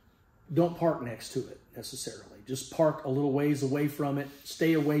 Don't park next to it necessarily. Just park a little ways away from it.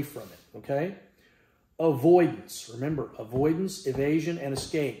 Stay away from it, okay? Avoidance. Remember, avoidance, evasion, and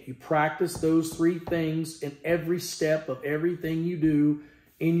escape. You practice those three things in every step of everything you do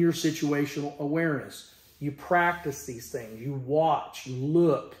in your situational awareness. You practice these things. You watch, you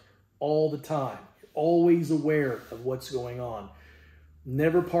look all the time. You're always aware of what's going on.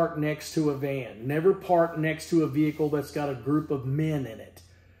 Never park next to a van. Never park next to a vehicle that's got a group of men in it.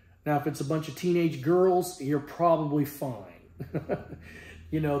 Now, if it's a bunch of teenage girls, you're probably fine.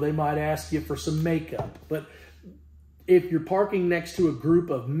 You know, they might ask you for some makeup. But if you're parking next to a group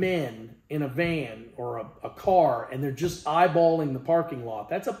of men in a van or a car and they're just eyeballing the parking lot,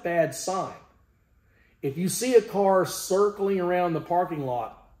 that's a bad sign. If you see a car circling around the parking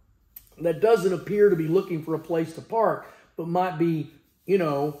lot that doesn't appear to be looking for a place to park, but might be, you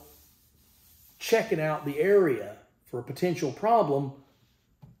know, checking out the area for a potential problem,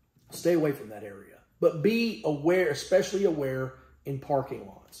 stay away from that area. But be aware, especially aware in parking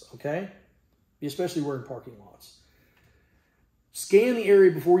lots, okay? Be especially aware in parking lots. Scan the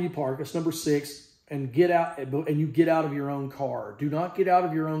area before you park. That's number 6. And get out, and you get out of your own car. Do not get out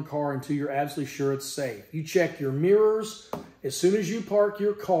of your own car until you're absolutely sure it's safe. You check your mirrors. As soon as you park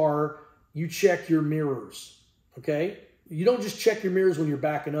your car, you check your mirrors, okay? You don't just check your mirrors when you're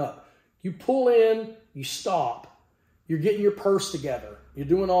backing up. You pull in, you stop. You're getting your purse together. You're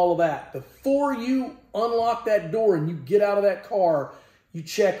doing all of that. Before you unlock that door and you get out of that car, you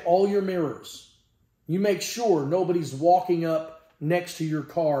check all your mirrors. You make sure nobody's walking up next to your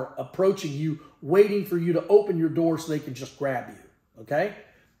car, approaching you, waiting for you to open your door so they can just grab you, okay?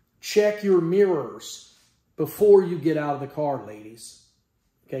 Check your mirrors before you get out of the car, ladies,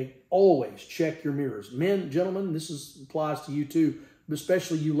 okay? Always check your mirrors. Men, gentlemen, this applies to you too, but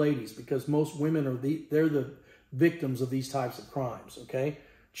especially you ladies, because most women they're the victims of these types of crimes, okay?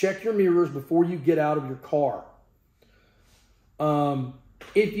 Check your mirrors before you get out of your car.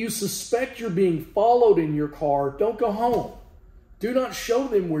 If you suspect you're being followed in your car, don't go home. Do not show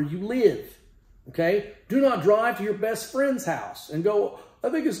them where you live, okay? Do not drive to your best friend's house and go, I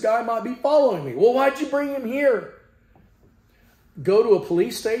think this guy might be following me. Well, why'd you bring him here? Go to a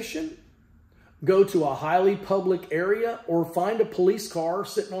police station, go to a highly public area, or find a police car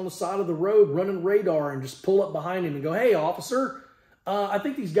sitting on the side of the road running radar and just pull up behind him and go, hey, officer, I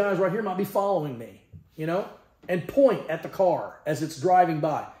think these guys right here might be following me, you know, and point at the car as it's driving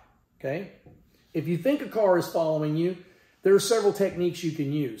by, okay? If you think a car is following you, there are several techniques you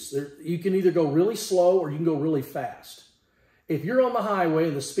can use. You can either go really slow or you can go really fast. If you're on the highway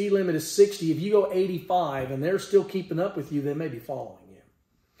and the speed limit is 60, if you go 85 and they're still keeping up with you, they may be following you.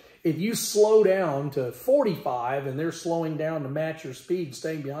 If you slow down to 45 and they're slowing down to match your speed and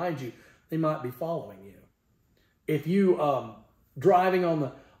staying behind you, they might be following you. If you driving on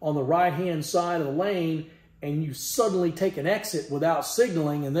the right-hand side of the lane and you suddenly take an exit without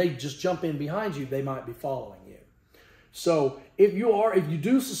signaling and they just jump in behind you, they might be following you. So if you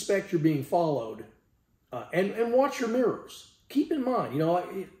do suspect you're being followed, and watch your mirrors. Keep in mind, you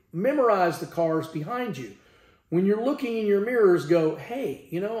know, memorize the cars behind you. When you're looking in your mirrors, go, hey,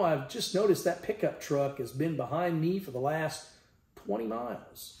 you know, I've just noticed that pickup truck has been behind me for the last 20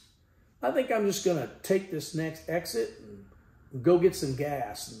 miles. I think I'm just going to take this next exit and go get some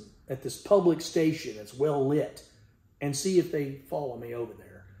gas at this public station that's well lit and see if they follow me over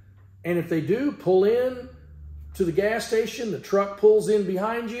there. And if they do, pull in to the gas station, the truck pulls in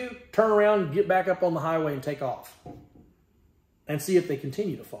behind you, turn around and get back up on the highway and take off. And see if they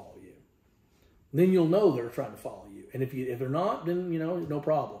continue to follow you. Then you'll know they're trying to follow you. And if they're not, then, you know, no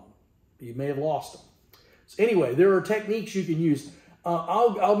problem. You may have lost them. So anyway, there are techniques you can use.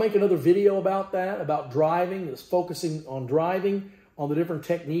 I'll make another video about that, about driving, that's focusing on driving, on the different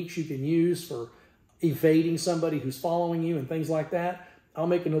techniques you can use for evading somebody who's following you and things like that. I'll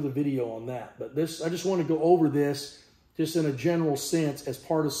make another video on that. But I just want to go over this just in a general sense as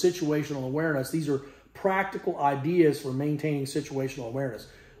part of situational awareness. These are practical ideas for maintaining situational awareness.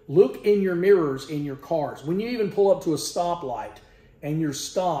 Look in your mirrors in your cars. When you even pull up to a stoplight and you're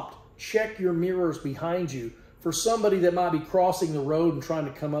stopped, check your mirrors behind you for somebody that might be crossing the road and trying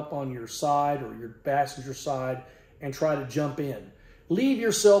to come up on your side or your passenger side and try to jump in. Leave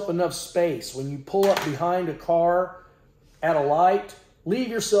yourself enough space. When you pull up behind a car at a light, leave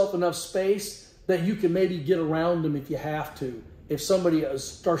yourself enough space that you can maybe get around them if you have to. If somebody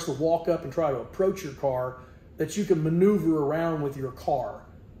starts to walk up and try to approach your car, that you can maneuver around with your car,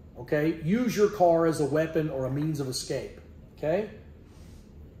 okay? Use your car as a weapon or a means of escape, okay?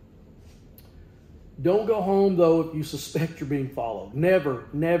 Don't go home, though, if you suspect you're being followed. Never,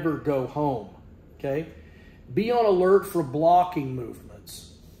 never go home, okay? Be on alert for blocking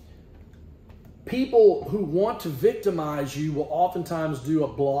movements. People who want to victimize you will oftentimes do a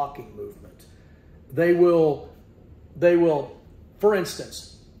blocking movement. They will, for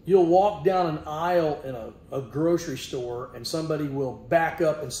instance, you'll walk down an aisle in a grocery store and somebody will back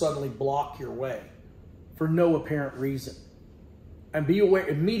up and suddenly block your way for no apparent reason. And be aware,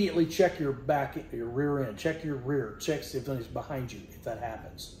 immediately check your rear end, check your rear, check if somebody's behind you if that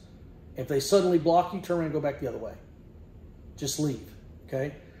happens. If they suddenly block you, turn around and go back the other way. Just leave,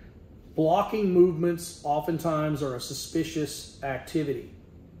 okay? Blocking movements oftentimes are a suspicious activity.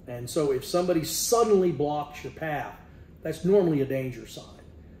 And so if somebody suddenly blocks your path, that's normally a danger sign.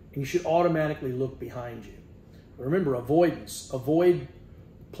 And you should automatically look behind you. Remember, avoidance. Avoid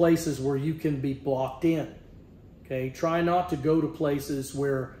places where you can be blocked in. Okay? Try not to go to places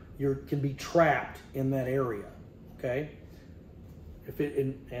where you can be trapped in that area. Okay?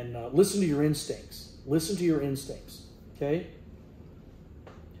 Listen to your instincts. Listen to your instincts. Okay?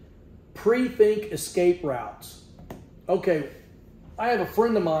 Pre-think escape routes. Okay, I have a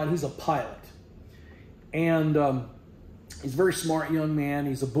friend of mine, he's a pilot. And he's a very smart young man.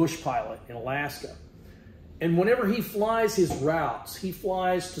 He's a bush pilot in Alaska. And whenever he flies his routes, he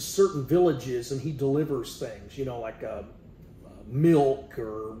flies to certain villages and he delivers things, you know, like milk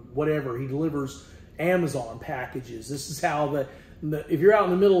or whatever. He delivers Amazon packages. This is how if you're out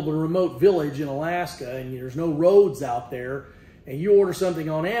in the middle of a remote village in Alaska and there's no roads out there and you order something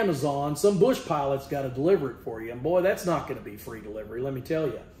on Amazon, some bush pilot's got to deliver it for you. And boy, that's not going to be free delivery, let me tell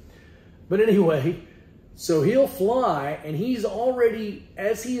you. But anyway, so he'll fly, and he's already,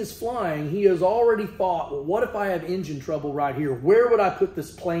 as he is flying, he has already thought, well, what if I have engine trouble right here? Where would I put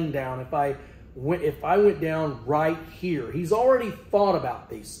this plane down if I went down right here? He's already thought about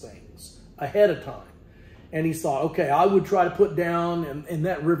these things ahead of time. And he's thought, okay, I would try to put down in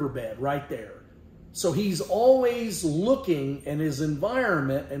that riverbed right there. So he's always looking in his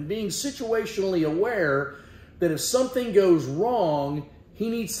environment and being situationally aware that if something goes wrong, he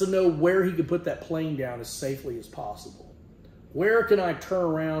needs to know where he can put that plane down as safely as possible. Where can I turn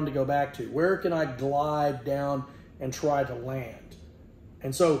around to go back to? Where can I glide down and try to land?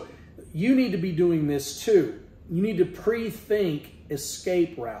 And so you need to be doing this too. You need to pre-think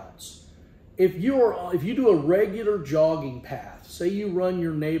escape routes. If you do a regular jogging path, say you run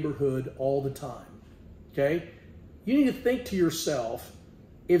your neighborhood all the time, okay? You need to think to yourself,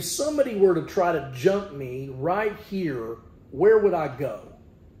 if somebody were to try to jump me right here, where would I go?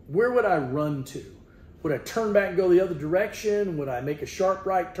 Where would I run to? Would I turn back and go the other direction? Would I make a sharp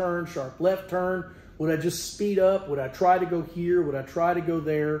right turn, sharp left turn? Would I just speed up? Would I try to go here? Would I try to go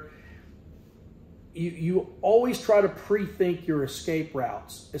there? You always try to pre-think your escape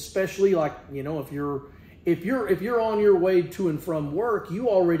routes, especially like, you know, if you're on your way to and from work, you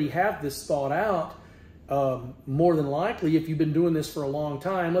already have this thought out. More than likely, if you've been doing this for a long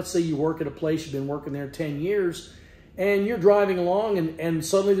time, let's say you work at a place, you've been working there 10 years, and you're driving along and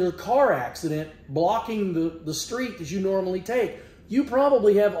suddenly there's a car accident blocking the street that you normally take. You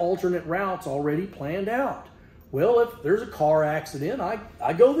probably have alternate routes already planned out. Well, if there's a car accident,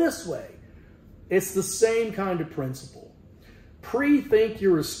 I go this way. It's the same kind of principle. Pre-think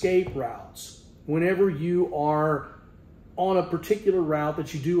your escape routes whenever you are on a particular route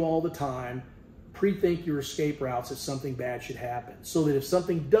that you do all the time. Pre-think your escape routes if something bad should happen, so that if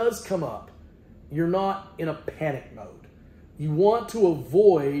something does come up, you're not in a panic mode. You want to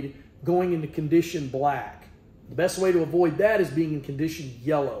avoid going into condition black. The best way to avoid that is being in condition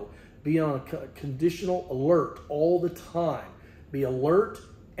yellow. Be on a conditional alert all the time. Be alert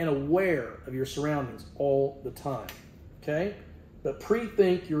and aware of your surroundings all the time, okay? But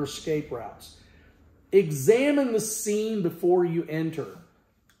pre-think your escape routes. examine the scene before you enter.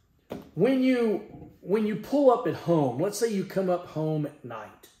 When you pull up at home, let's say you come up home at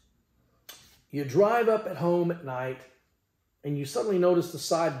night. You drive up at home at night and you suddenly notice the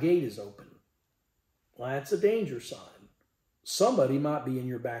side gate is open. Well, that's a danger sign. Somebody might be in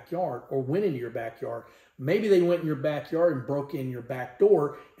your backyard or went into your backyard. Maybe they went in your backyard and broke in your back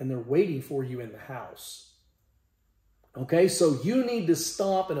door and they're waiting for you in the house. Okay, so you need to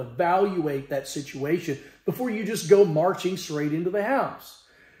stop and evaluate that situation before you just go marching straight into the house.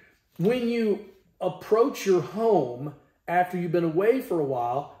 When you approach your home after you've been away for a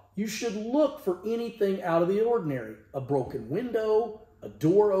while, you should look for anything out of the ordinary. A broken window, a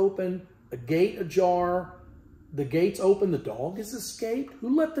door open, a gate ajar. The gate's open, the dog has escaped.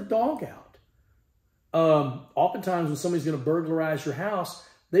 Who let the dog out? Oftentimes when somebody's going to burglarize your house,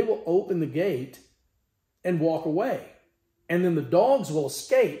 they will open the gate and walk away. And then the dogs will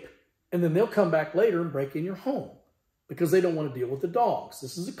escape, and then they'll come back later and break in your home because they don't want to deal with the dogs.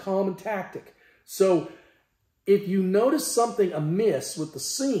 This is a common tactic. So if you notice something amiss with the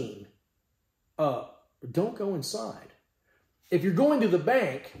scene, don't go inside. If you're going to the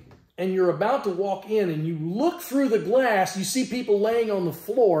bank and you're about to walk in and you look through the glass, you see people laying on the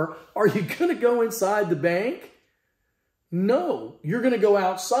floor, are you going to go inside the bank? No, you're going to go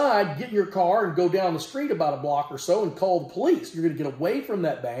outside, get in your car and go down the street about a block or so and call the police. You're going to get away from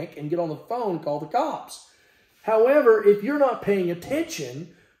that bank and get on the phone and call the cops. However, if you're not paying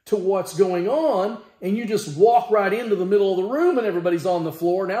attention to what's going on and you just walk right into the middle of the room and everybody's on the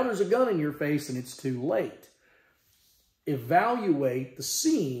floor, now there's a gun in your face and it's too late. Evaluate the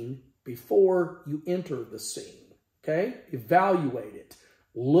scene before you enter the scene, okay? Evaluate it.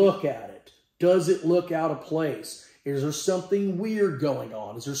 Look at it. Does it look out of place? Is there something weird going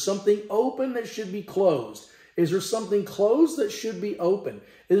on? Is there something open that should be closed? Is there something closed that should be open?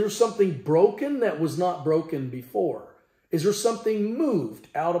 Is there something broken that was not broken before? Is there something moved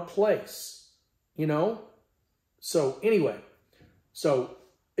out of place? You know? So anyway, so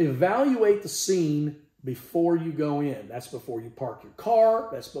evaluate the scene before you go in. That's before you park your car.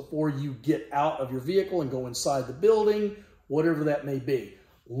 That's before you get out of your vehicle and go inside the building, whatever that may be.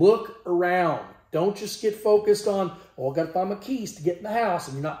 Look around. Don't just get focused on, oh, I've got to find my keys to get in the house,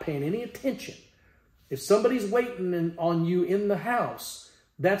 and you're not paying any attention. If somebody's waiting on you in the house,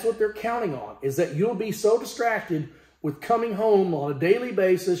 that's what they're counting on, is that you'll be so distracted with coming home on a daily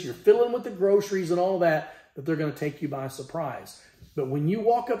basis, you're fiddling with the groceries and all that, that they're going to take you by surprise. But when you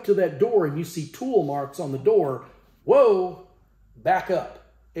walk up to that door and you see tool marks on the door, whoa, back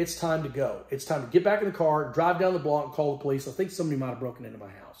up. It's time to go. It's time to get back in the car, drive down the block, and call the police. I think somebody might have broken into my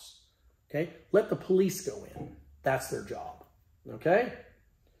house. Okay? Let the police go in. That's their job. Okay?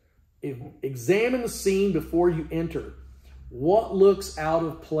 Examine the scene before you enter. What looks out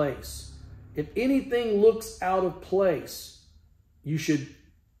of place? If anything looks out of place,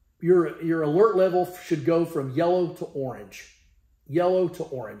 your alert level should go from yellow to orange. Yellow to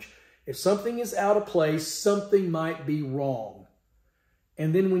orange. If something is out of place, something might be wrong.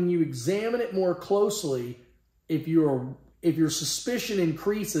 And then when you examine it more closely, if your suspicion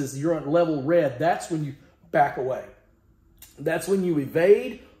increases, you're at level red, that's when you back away. That's when you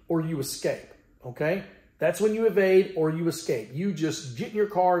evade or you escape, okay? That's when you evade or you escape. You just get in your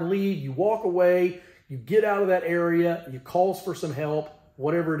car and leave, you walk away, you get out of that area, you call for some help,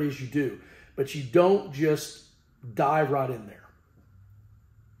 whatever it is you do. But you don't just dive right in there,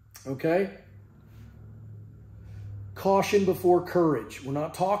 okay? Caution before courage. We're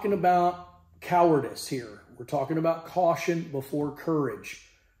not talking about cowardice here. We're talking about caution before courage.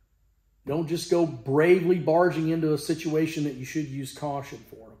 Don't just go bravely barging into a situation that you should use caution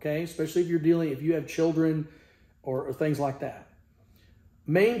for, okay? Especially if you have children or things like that.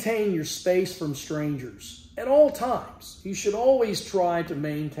 Maintain your space from strangers at all times. You should always try to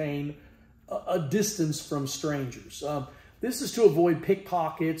maintain a distance from strangers. This is to avoid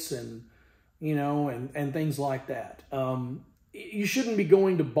pickpockets and things like that. You shouldn't be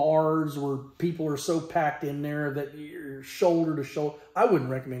going to bars where people are so packed in there that you're shoulder to shoulder. I wouldn't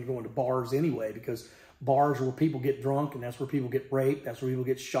recommend going to bars anyway, because bars are where people get drunk and that's where people get raped. That's where people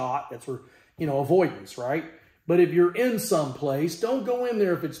get shot. That's where, avoidance, right? But if you're in some place, don't go in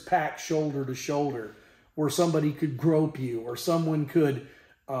there if it's packed shoulder to shoulder where somebody could grope you or someone could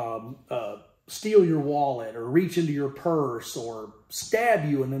steal your wallet or reach into your purse or stab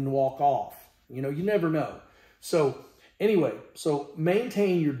you and then walk off. You never know. So anyway, so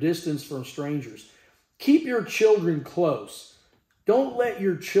maintain your distance from strangers. Keep your children close. Don't let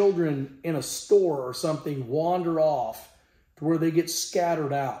your children in a store or something wander off to where they get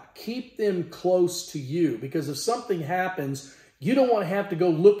scattered out. Keep them close to you, because if something happens, you don't want to have to go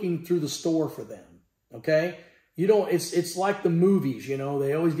looking through the store for them. okay? You don't, it's like the movies, you know,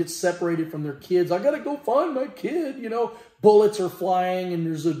 they always get separated from their kids. I got to go find my kid, you know, bullets are flying and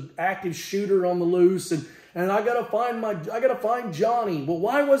there's an active shooter on the loose and I got to find Johnny. Well,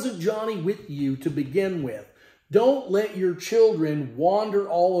 why wasn't Johnny with you to begin with? Don't let your children wander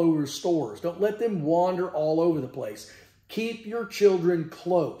all over stores. Don't let them wander all over the place. Keep your children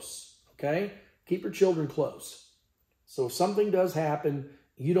close, okay? Keep your children close. So if something does happen,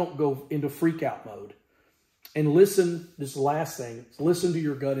 you don't go into freak out mode. And listen, this last thing, listen to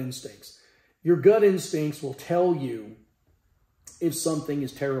your gut instincts. Your gut instincts will tell you if something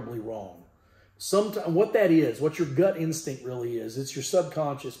is terribly wrong. Sometimes, what that is, what your gut instinct really is, it's your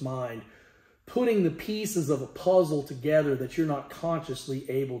subconscious mind putting the pieces of a puzzle together that you're not consciously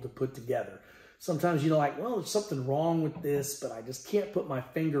able to put together. Sometimes you're like, well, there's something wrong with this, but I just can't put my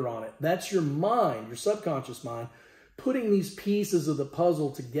finger on it. That's your mind, your subconscious mind, putting these pieces of the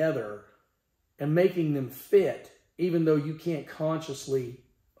puzzle together and making them fit, even though you can't consciously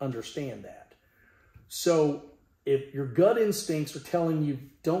understand that. So if your gut instincts are telling you,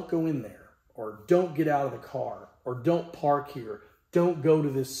 don't go in there, or don't get out of the car, or don't park here, don't go to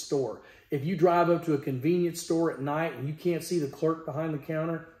this store. If you drive up to a convenience store at night and you can't see the clerk behind the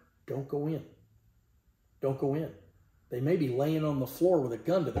counter, don't go in. Don't go in. They may be laying on the floor with a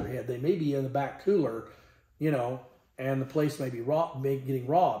gun to their head. They may be in the back cooler, you know, and the place may be getting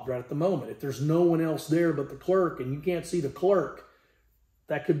robbed right at the moment. If there's no one else there but the clerk and you can't see the clerk,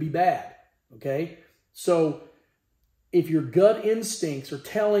 that could be bad, okay? So if your gut instincts are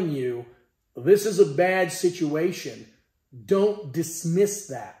telling you this is a bad situation, don't dismiss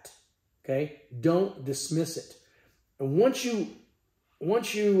that, okay? Don't dismiss it. And once you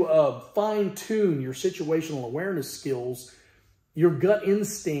fine-tune your situational awareness skills, your gut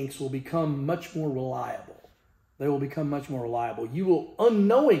instincts will become much more reliable. They will become much more reliable. You will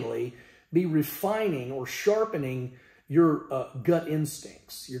unknowingly be refining or sharpening your gut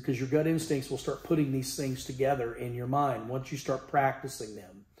instincts, because your gut instincts will start putting these things together in your mind once you start practicing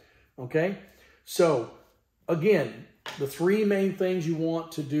them, okay? So, again, the three main things you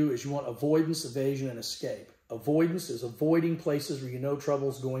want to do is you want avoidance, evasion, and escape. Avoidance is avoiding places where you know trouble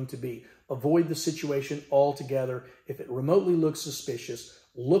is going to be. Avoid the situation altogether. If it remotely looks suspicious,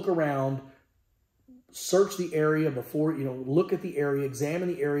 look around, search the area before, look at the area, examine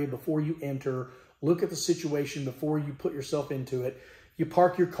the area before you enter, look at the situation before you put yourself into it. You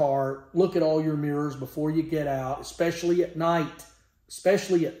park your car, look at all your mirrors before you get out, especially at night,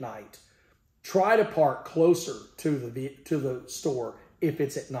 Try to park closer to the store if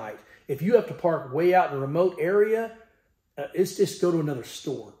it's at night. If you have to park way out in a remote area, it's just go to another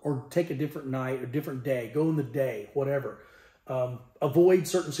store or take a different night or different day, go in the day, whatever. Avoid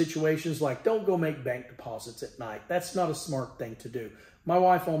certain situations, like don't go make bank deposits at night. That's not a smart thing to do. My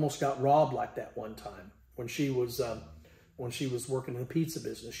wife almost got robbed like that one time when she was working in the pizza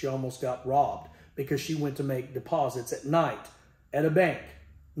business. She almost got robbed because she went to make deposits at night at a bank.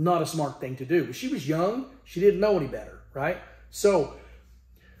 Not a smart thing to do. But she was young. She didn't know any better, right? So,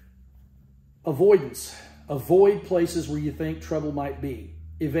 avoidance. Avoid places where you think trouble might be.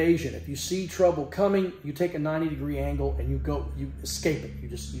 Evasion. If you see trouble coming, you take a 90-degree angle and you escape it. You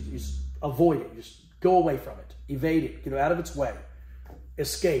just avoid it. You just go away from it. Evade it. Get out of its way.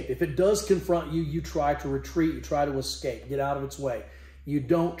 Escape. If it does confront you, you try to retreat. You try to escape. Get out of its way. You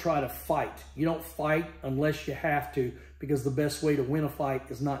don't try to fight. You don't fight unless you have to, because the best way to win a fight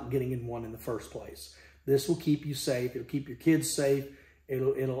is not getting in one in the first place. This will keep you safe. It'll keep your kids safe.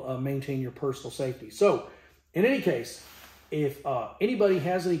 It'll maintain your personal safety. So, in any case, if anybody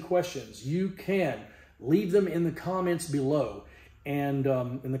has any questions, you can leave them in the comments below, and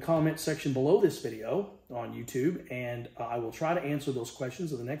in the comment section below this video on YouTube, and I will try to answer those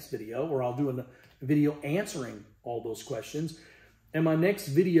questions in the next video, or I'll do a video answering all those questions. And my next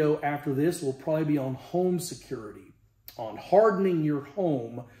video after this will probably be on home security, on hardening your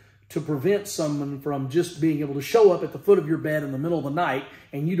home to prevent someone from just being able to show up at the foot of your bed in the middle of the night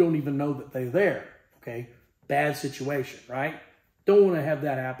and you don't even know that they're there, okay? Bad situation, right? Don't want to have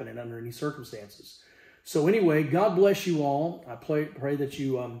that happening under any circumstances. So anyway, God bless you all. I pray that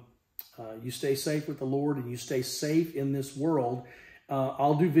you stay safe with the Lord and you stay safe in this world.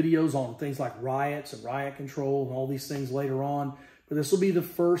 I'll do videos on things like riots and riot control and all these things later on. But this will be the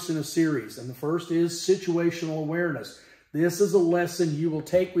first in a series. And the first is situational awareness. This is a lesson you will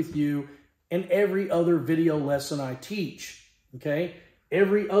take with you in every other video lesson I teach. Okay?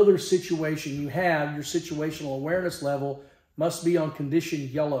 Every other situation you have, your situational awareness level must be on condition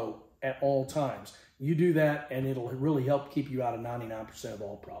yellow at all times. You do that and it'll really help keep you out of 99% of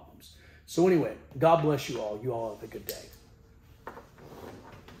all problems. So anyway, God bless you all. You all have a good day.